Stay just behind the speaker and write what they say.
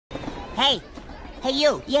Hey! Hey,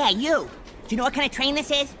 you! Yeah, you! Do you know what kind of train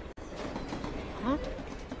this is? Huh?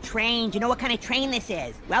 Train. Do you know what kind of train this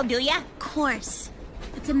is? Well, do ya? Of course.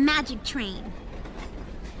 It's a magic train.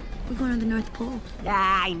 We're going to the North Pole.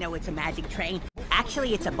 Ah, I know it's a magic train.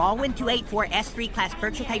 Actually, it's a Baldwin 284 S3 class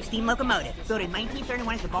Berkshire-type steam locomotive. Built in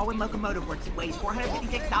 1931 as the Baldwin Locomotive Works. It weighs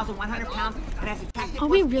 456,100 pounds and has a tactic. Are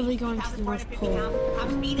we really going to the North Pole?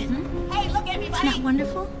 Mm-hmm. Hey, look, everybody! Isn't that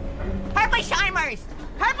wonderful? Herpolsheimers!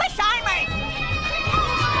 Herpolsheimers!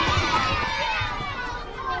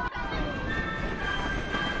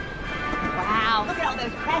 Wow, look at all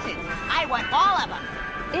those presents. I want all of them.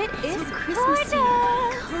 It is so Christmassy.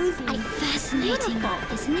 Cozy. And fascinating,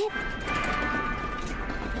 Beautiful. Isn't it?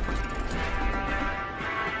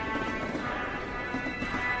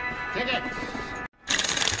 Tickets.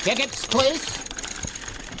 Tickets, please.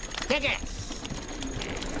 Tickets.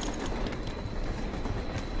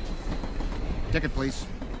 Ticket, please.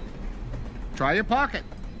 Try your pocket.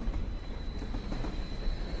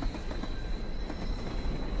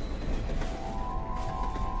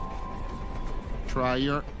 Try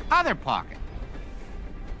your other pocket.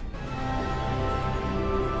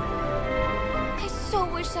 I so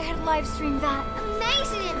wish I had live streamed that.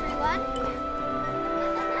 Amazing, everyone!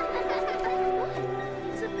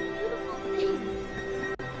 It's a beautiful thing.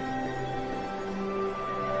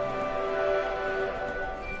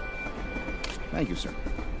 Thank you, sir.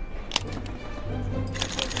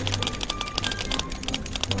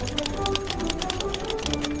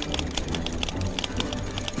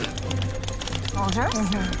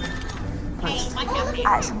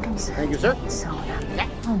 Thank you, sir.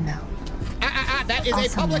 Oh no. That is I'll a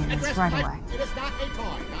send public the address. right away. It is not a toy.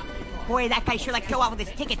 Not a toy. Boy, that guy sure likes to show off with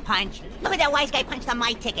his ticket punch. Look at that wise guy punched on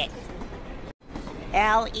my ticket.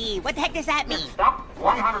 L.E. What the heck does that mean? Stop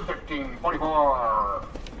 115.44.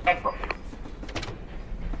 Expo.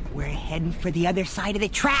 We're heading for the other side of the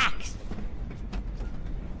tracks.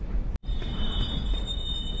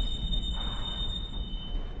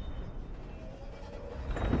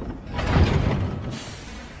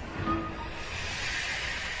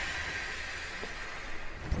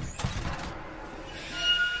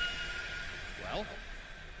 Well,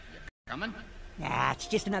 you coming? Nah, it's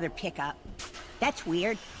just another pickup. That's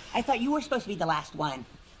weird. I thought you were supposed to be the last one.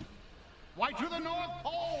 Why, to the North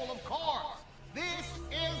Pole, of course. This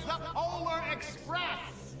is the Polar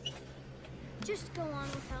Express. Just go on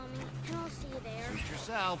without me, and I'll see you there. Suit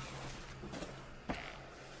yourself.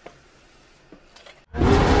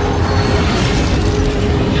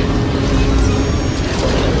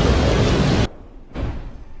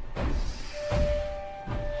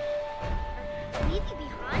 Leave you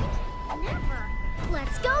behind? Never.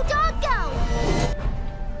 Let's go, dog, go!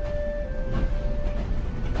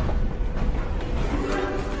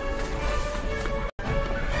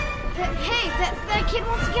 Hey, that kid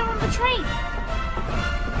wants to get on the train.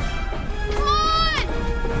 Come on!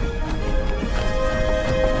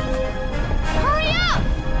 Hurry up!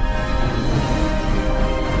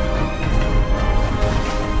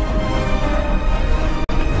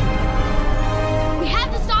 We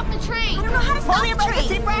have to stop the train. I don't know how to stop the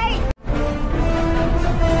emergency brake!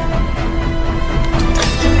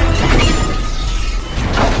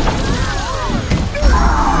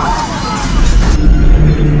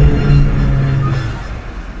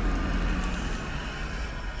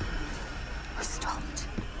 Stopped.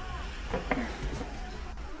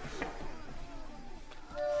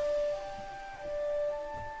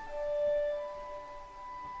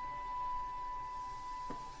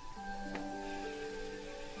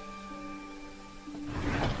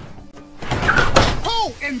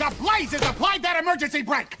 Who in the blazes applied that emergency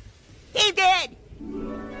brake? He did!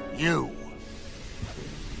 You.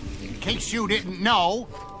 In case you didn't know,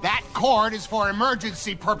 that cord is for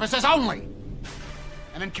emergency purposes only.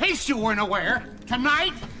 And in case you weren't aware,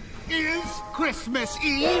 tonight is Christmas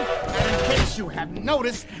Eve. And in case you hadn't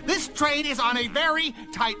noticed, this train is on a very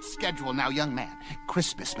tight schedule. Now, young man,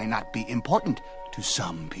 Christmas may not be important to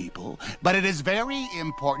some people, but it is very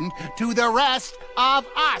important to the rest of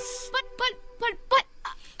us. But,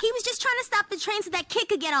 he was just trying to stop the train so that kid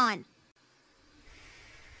could get on.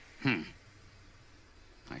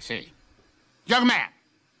 I see. Young man,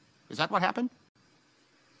 is that what happened?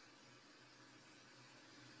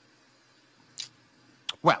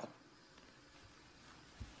 Well,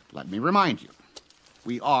 let me remind you,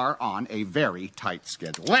 we are on a very tight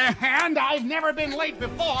schedule. And I've never been late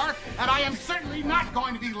before, and I am certainly not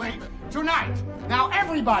going to be late tonight. Now,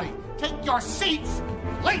 everybody, take your seats,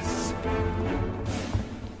 please.